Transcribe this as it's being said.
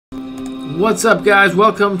What's up, guys?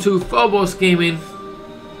 Welcome to Phobos Gaming,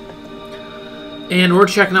 and we're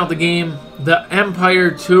checking out the game The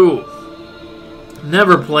Empire 2.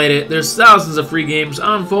 Never played it. There's thousands of free games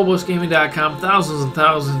on phobosgaming.com, thousands and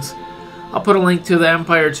thousands. I'll put a link to The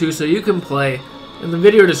Empire 2 so you can play in the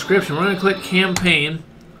video description. We're going to click Campaign,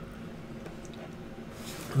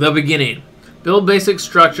 the beginning. Build basic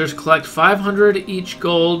structures, collect 500 each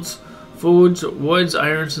golds, foods, woods,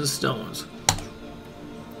 irons, and stones.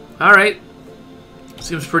 Alright,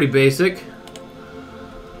 seems pretty basic.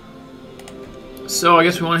 So I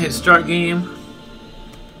guess we want to hit start game.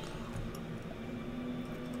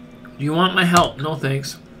 Do you want my help? No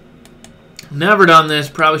thanks. Never done this,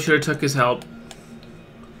 probably should have took his help.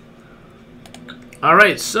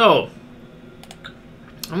 Alright, so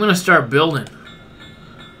I'm gonna start building.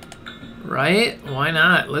 Right? Why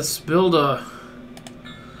not? Let's build an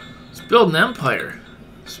empire.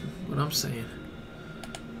 That's what I'm saying.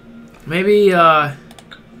 Maybe, okay,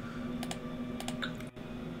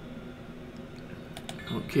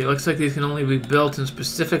 looks like these can only be built in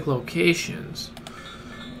specific locations.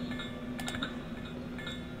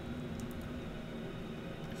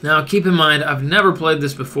 Now, keep in mind, I've never played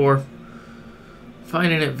this before.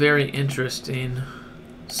 Finding it very interesting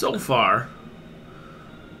so far.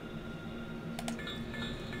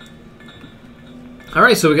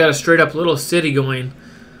 Alright, so we got a straight up little city going.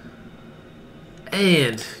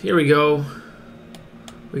 And here we go.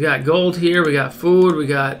 We got gold here, we got food, we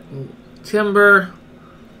got timber,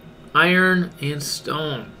 iron, and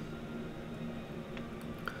stone.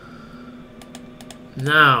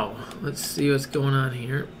 Now, let's see what's going on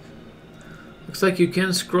here. Looks like you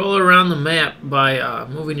can scroll around the map by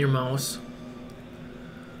moving your mouse.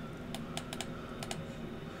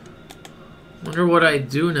 Wonder what I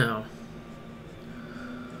do now.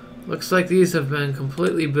 Looks like these have been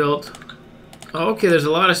completely built. Oh, okay, there's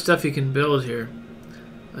a lot of stuff you can build here.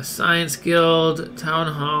 A science guild,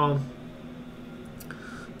 town hall,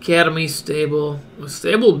 academy, stable. Well,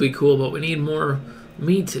 stable would be cool, but we need more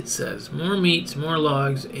meat, it says. More meat, more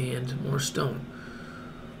logs, and more stone.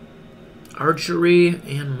 Archery,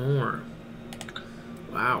 and more.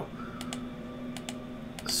 Wow.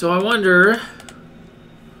 So I wonder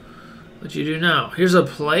what you do now. Here's a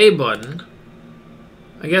play button.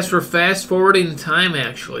 I guess we're fast forwarding time,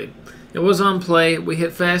 actually. It was on play. We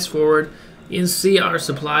hit fast forward. You can see our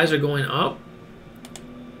supplies are going up.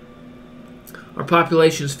 Our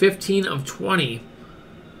population is 15 of 20.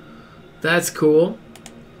 That's cool.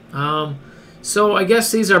 So I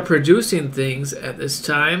guess these are producing things at this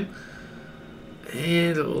time.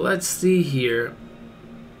 And let's see here.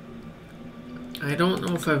 I don't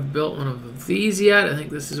know if I've built one of these yet. I think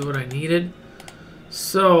this is what I needed.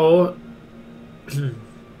 So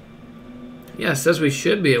yeah, it says we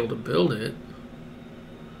should be able to build it.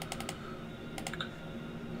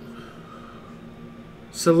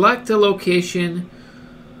 Select a location.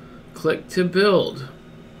 Click to build.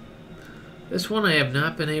 This one I have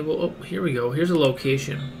not been able... Oh, here we go. Here's a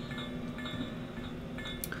location.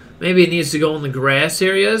 Maybe it needs to go in the grass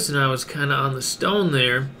areas, and I was kind of on the stone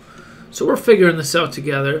there. So we're figuring this out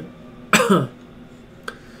together.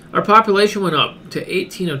 Our population went up to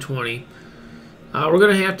 18 of 20. We're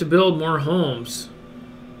going to have to build more homes.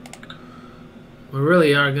 We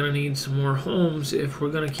really are going to need some more homes if we're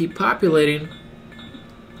going to keep populating.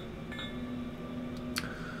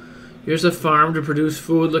 Here's a farm to produce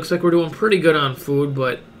food. Looks like we're doing pretty good on food,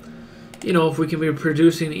 but, you know, if we can be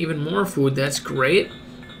producing even more food, that's great.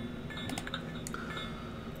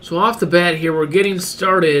 So off the bat here, we're getting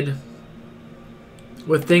started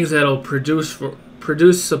with things that'll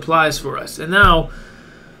produce supplies for us. And now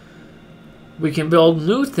we can build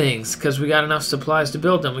new things because we got enough supplies to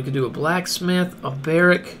build them. We can do a blacksmith, a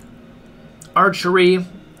barrack, archery,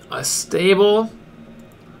 a stable.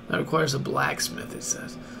 That requires a blacksmith, it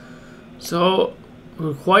says. So, we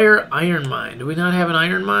require iron mine. Do we not have an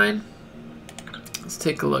iron mine? Let's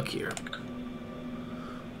take a look here.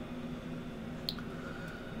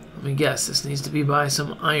 Let me guess. This needs to be by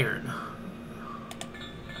some iron.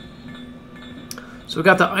 So we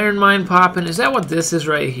got the iron mine popping. Is that what this is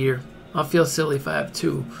right here? I'll feel silly if I have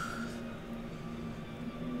two.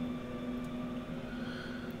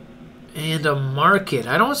 And a market.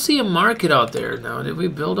 I don't see a market out there now. Did we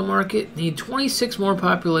build a market? Need 26 more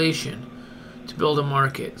population to build a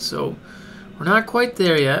market. So we're not quite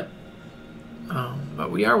there yet.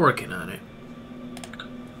 But we are working on it.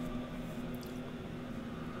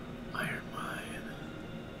 Iron mine.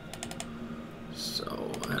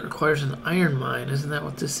 So that requires an iron mine. Isn't that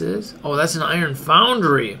what this is? Oh, that's an iron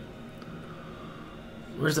foundry.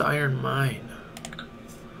 Where's the iron mine?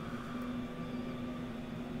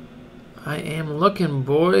 I am looking,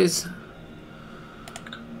 boys.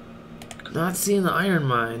 Not seeing the iron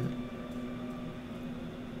mine.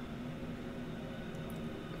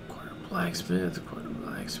 Blacksmith, quarter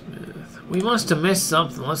blacksmith. We must have missed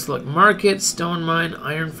something. Let's look. Market, stone mine,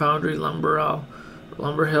 iron foundry, lumber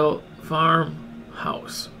hill, farm,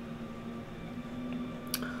 house.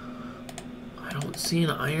 I don't see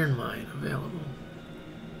an iron mine available.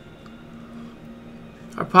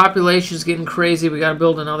 Our population is getting crazy. We got to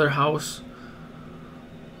build another house.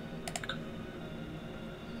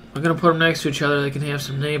 We're going to put them next to each other. They can have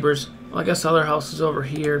some neighbors. Well, I guess other house is over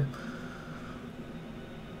here.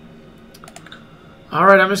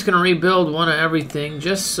 Alright, I'm just going to rebuild one of everything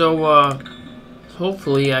just so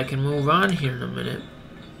hopefully I can move on here in a minute.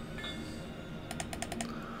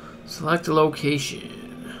 Select a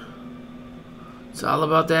location. It's all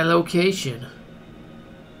about that location.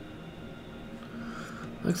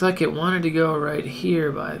 Looks like it wanted to go right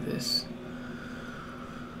here by this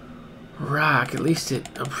rock. At least it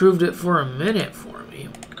approved it for a minute for me.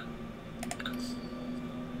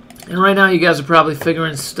 And right now you guys are probably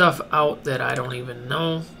figuring stuff out that I don't even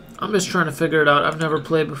know. I'm just trying to figure it out. I've never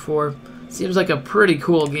played before. Seems like a pretty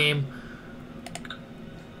cool game.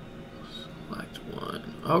 Select one.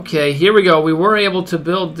 Okay, here we go. We were able to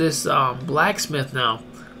build this blacksmith now.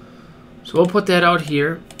 So we'll put that out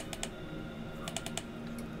here.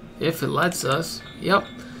 If it lets us. Yep.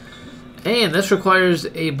 And this requires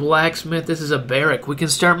a blacksmith. This is a barrack. We can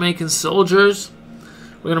start making soldiers.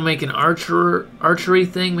 We're going to make an archery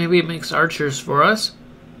thing. Maybe it makes archers for us.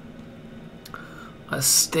 A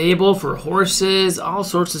stable for horses. All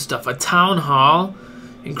sorts of stuff. A town hall.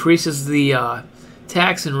 Increases the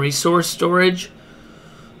tax and resource storage.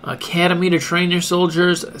 Academy to train your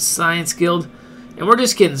soldiers. A science guild. And we're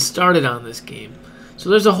just getting started on this game. So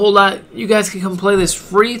there's a whole lot. You guys can come play this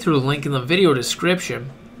free through the link in the video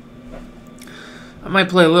description. I might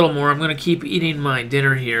play a little more. I'm going to keep eating my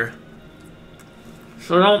dinner here.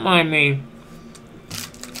 So don't mind me.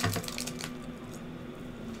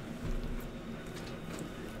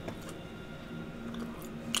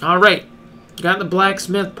 Alright. Got the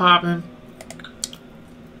blacksmith popping.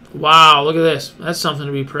 Wow, look at this. That's something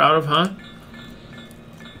to be proud of, huh?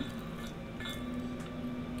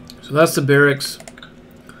 So that's the barracks.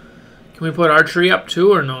 Can we put archery up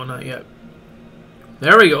too, or no? Not yet.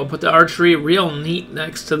 There we go. Put the archery real neat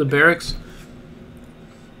next to the barracks.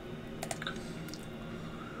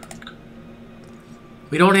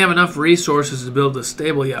 We don't have enough resources to build the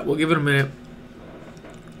stable yet. We'll give it a minute.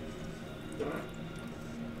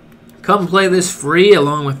 Come play this free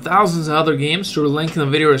along with thousands of other games through a link in the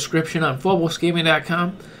video description on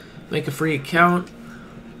phobosgaming.com. Make a free account.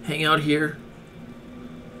 Hang out here.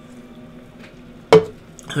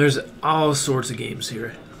 There's all sorts of games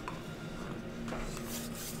here.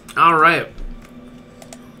 All right.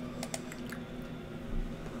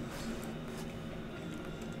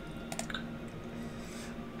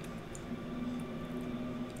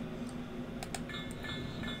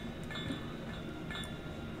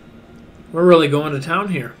 We're really going to town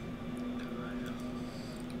here.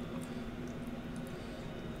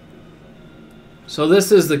 So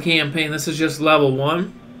this is the campaign. This is just level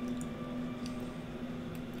 1.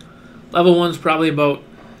 Level 1's probably about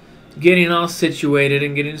getting all situated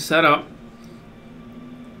and getting set up.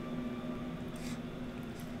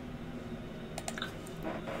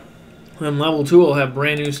 And level 2 will have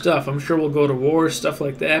brand new stuff. I'm sure we'll go to war, stuff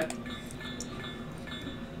like that.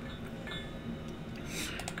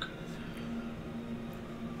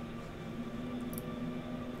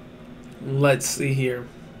 Let's see here.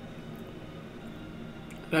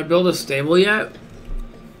 Did I build a stable yet?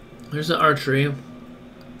 There's the archery.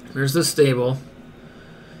 There's the stable.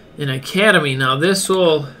 An academy. Now this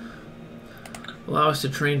will allow us to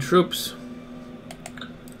train troops.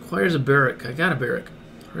 Requires a barrack. I got a barrack.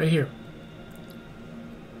 Right here.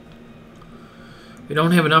 We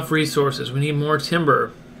don't have enough resources. We need more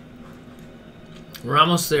timber. We're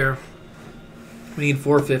almost there. We need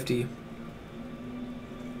 450.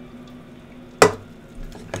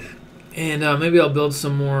 And maybe I'll build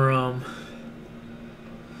some more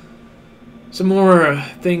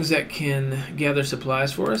things that can gather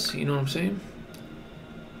supplies for us. You know what I'm saying?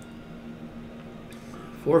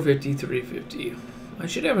 450, 350. I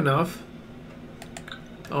should have enough.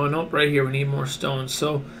 Oh, nope, right here we need more stones.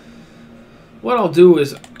 So what I'll do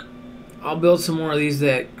is I'll build some more of these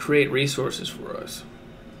that create resources for us.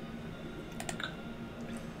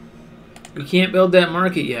 We can't build that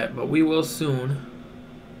market yet, but we will soon.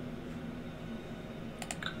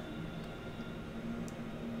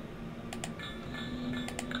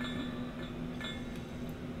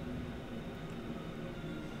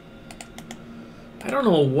 I don't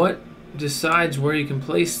know what decides where you can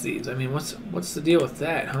place these. I mean, what's the deal with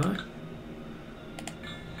that, huh?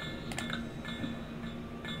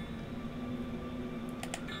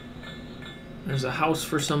 There's a house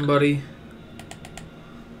for somebody.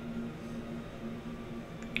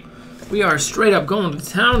 We are straight up going to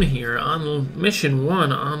town here on mission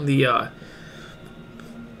 1 on the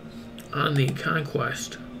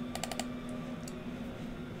conquest,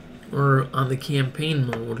 or on the campaign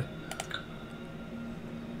mode.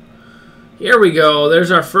 Here we go.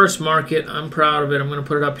 There's our first market. I'm proud of it. I'm going to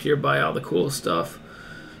put it up here by all the cool stuff.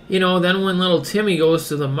 You know, then when little Timmy goes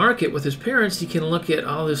to the market with his parents, he can look at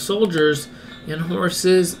all his soldiers and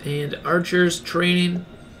horses and archers training.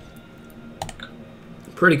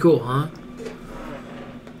 Pretty cool, huh?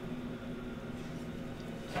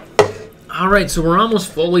 Alright, so we're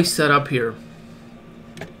almost fully set up here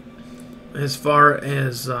as far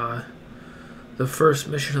as the first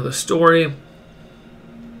mission of the story.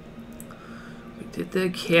 We did the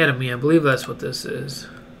academy. I believe that's what this is.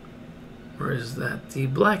 Or is that the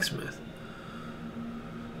blacksmith?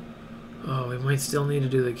 Oh, we might still need to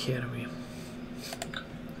do the academy.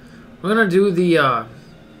 We're going to do the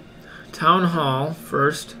town hall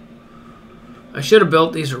first. I should have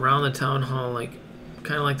built these around the town hall, like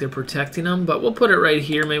kind of like they're protecting them, but we'll put it right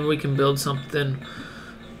here. Maybe we can build something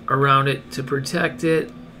around it to protect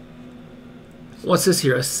it. What's this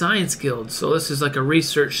here? A science guild. So this is like a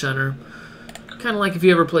research center, kind of like if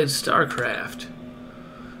you ever played StarCraft.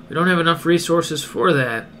 We don't have enough resources for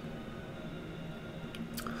that.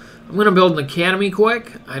 I'm going to build an academy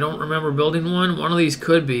quick. I don't remember building one. One of these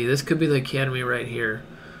could be. This could be the academy right here.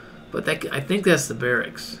 But that, I think that's the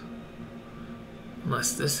barracks.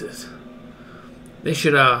 Unless this is. They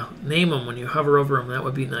should name them when you hover over them. That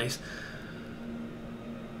would be nice.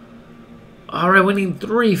 Alright, we need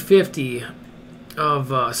 350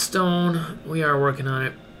 of stone. We are working on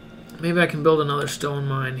it. Maybe I can build another stone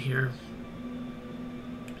mine here.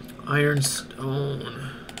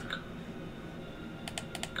 Ironstone.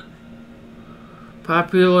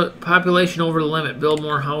 Population over the limit. Build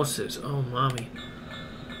more houses. Oh, mommy.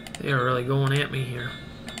 They are really going at me here.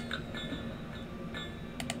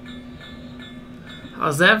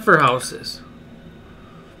 How's that for houses?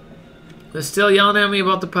 They're still yelling at me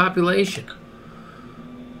about the population.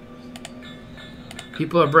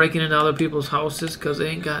 People are breaking into other people's houses because they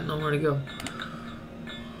ain't got nowhere to go.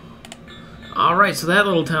 Alright, so that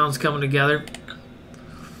little town's coming together.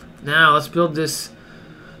 Now, let's build this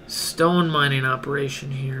stone mining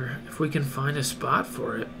operation here. If we can find a spot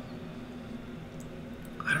for it.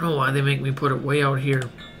 I don't know why they make me put it way out here.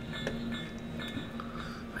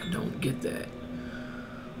 I don't get that.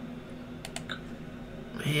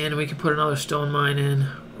 And we can put another stone mine in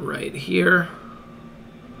right here.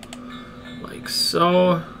 Like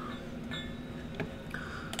so.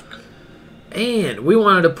 And we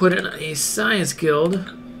wanted to put in a science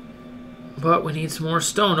guild, but we need some more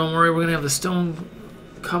stone. Don't worry, we're going to have the stone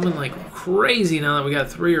coming like crazy now that we got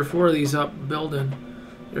 3 or 4 of these up building.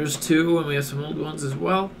 There's 2, and we have some old ones as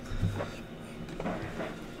well.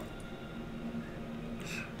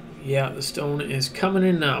 Yeah, the stone is coming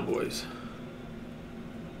in now, boys.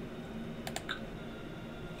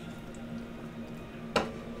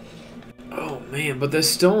 Oh, man, but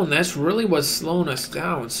this stone, that's really what's slowing us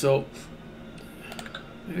down, so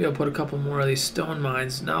maybe I'll put a couple more of these stone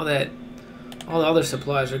mines. Now that all the other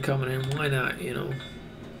supplies are coming in, why not, you know?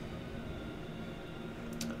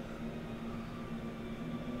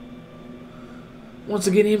 Once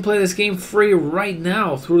again, you can play this game free right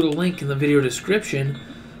now through the link in the video description.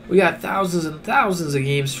 We got thousands and thousands of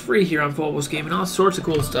games free here on Phobos Gaming, all sorts of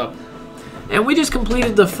cool stuff. And we just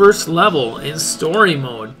completed the first level in story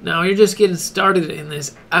mode. Now you're just getting started in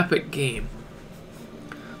this epic game.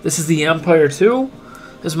 This is the Empire 2.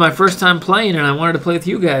 This is my first time playing, and I wanted to play with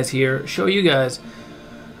you guys here, show you guys.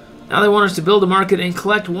 Now they want us to build a market and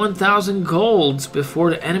collect 1,000 golds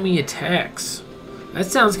before the enemy attacks. That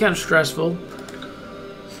sounds kind of stressful.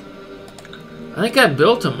 I think I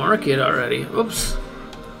built a market already. Oops.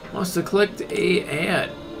 Must have clicked a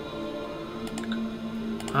ad.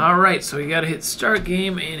 Alright, so we gotta hit start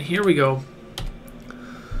game, and here we go.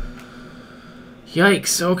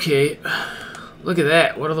 Yikes, okay. Look at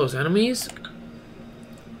that. What are those, enemies?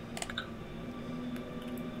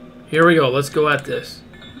 Here we go. Let's go at this.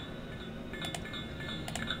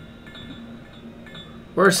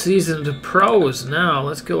 We're seasoned pros now.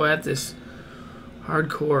 Let's go at this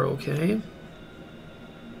hardcore, okay?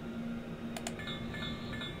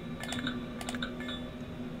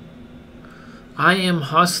 I am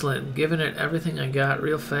hustling, giving it everything I got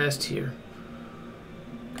real fast here.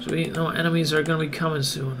 Because we know enemies are going to be coming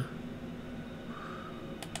soon.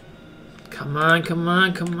 Come on, come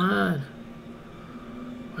on, come on.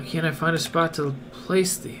 Why can't I find a spot to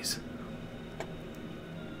place these?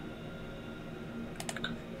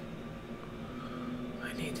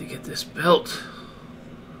 I need to get this built.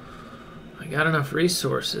 I got enough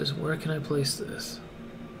resources. Where can I place this?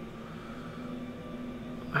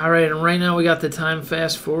 Alright, and right now we got the time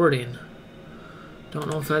fast forwarding. Don't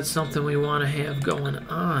know if that's something we want to have going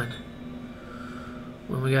on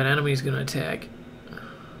when we got enemies going to attack.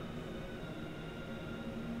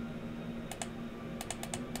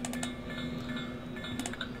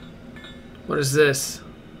 What is this?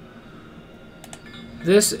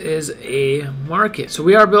 This is a market. So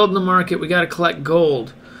we are building the market. We got to collect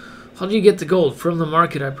gold. How do you get the gold? From the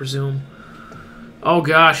market, I presume. Oh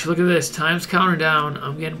gosh, look at this. Time's counting down.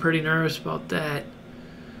 I'm getting pretty nervous about that.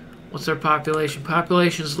 What's our population?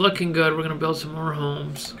 Population's looking good. We're going to build some more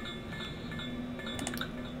homes.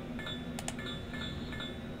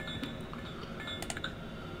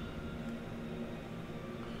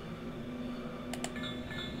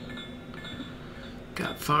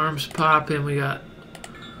 Got farms popping. We got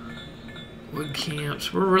wood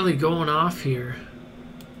camps. We're really going off here.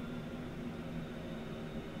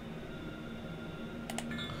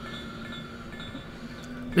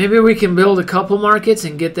 Maybe we can build a couple markets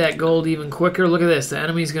and get that gold even quicker. Look at this. The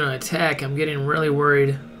enemy's going to attack. I'm getting really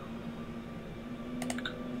worried.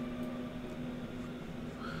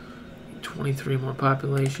 23 more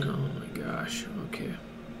population. Oh my gosh. Okay.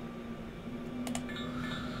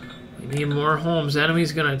 We need more homes. The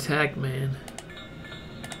enemy's going to attack, man.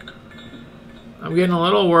 I'm getting a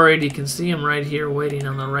little worried. You can see him right here waiting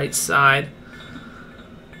on the right side.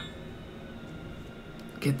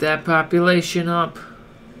 Get that population up.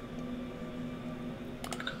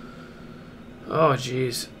 Oh,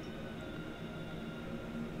 jeez.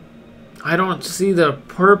 I don't see the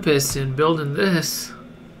purpose in building this.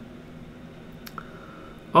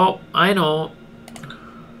 Oh, I know.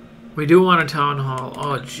 We do want a town hall.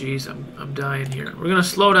 Oh, jeez, I'm dying here. We're going to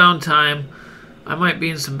slow down time. I might be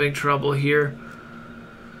in some big trouble here.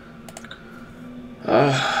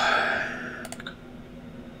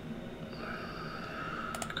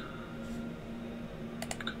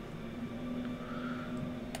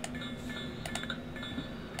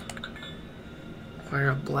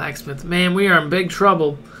 Fire up blacksmith. Man, we are in big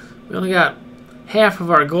trouble. We only got half of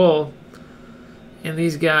our goal. And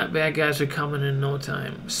these bad guys are coming in no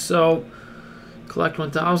time. So, collect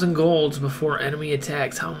 1,000 golds before enemy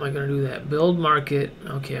attacks. How am I going to do that? Build market.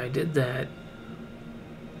 Okay, I did that.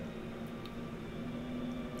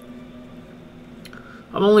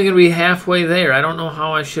 I'm only going to be halfway there. I don't know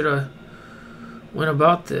how I should have went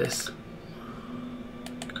about this.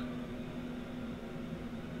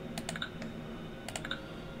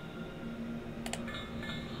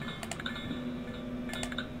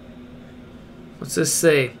 What's this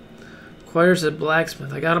say? Requires a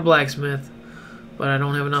blacksmith. I got a blacksmith, but I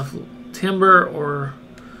don't have enough timber or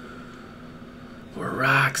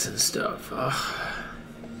rocks and stuff. Ugh.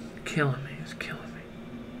 Killing me. It's killing me.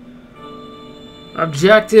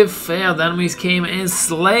 Objective failed. The enemies came and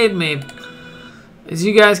slayed me. As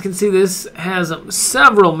you guys can see, this has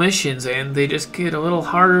several missions, and they just get a little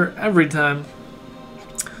harder every time.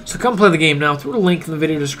 So come play the game now through the link in the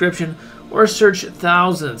video description, or search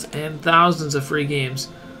thousands and thousands of free games.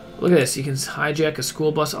 Look at this. You can hijack a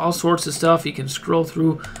school bus, all sorts of stuff. You can scroll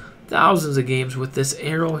through thousands of games with this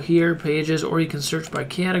arrow here, pages, or you can search by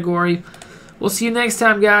category. We'll see you next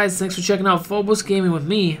time, guys. Thanks for checking out Phobos Gaming with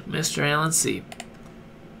me, Mr. Alan C.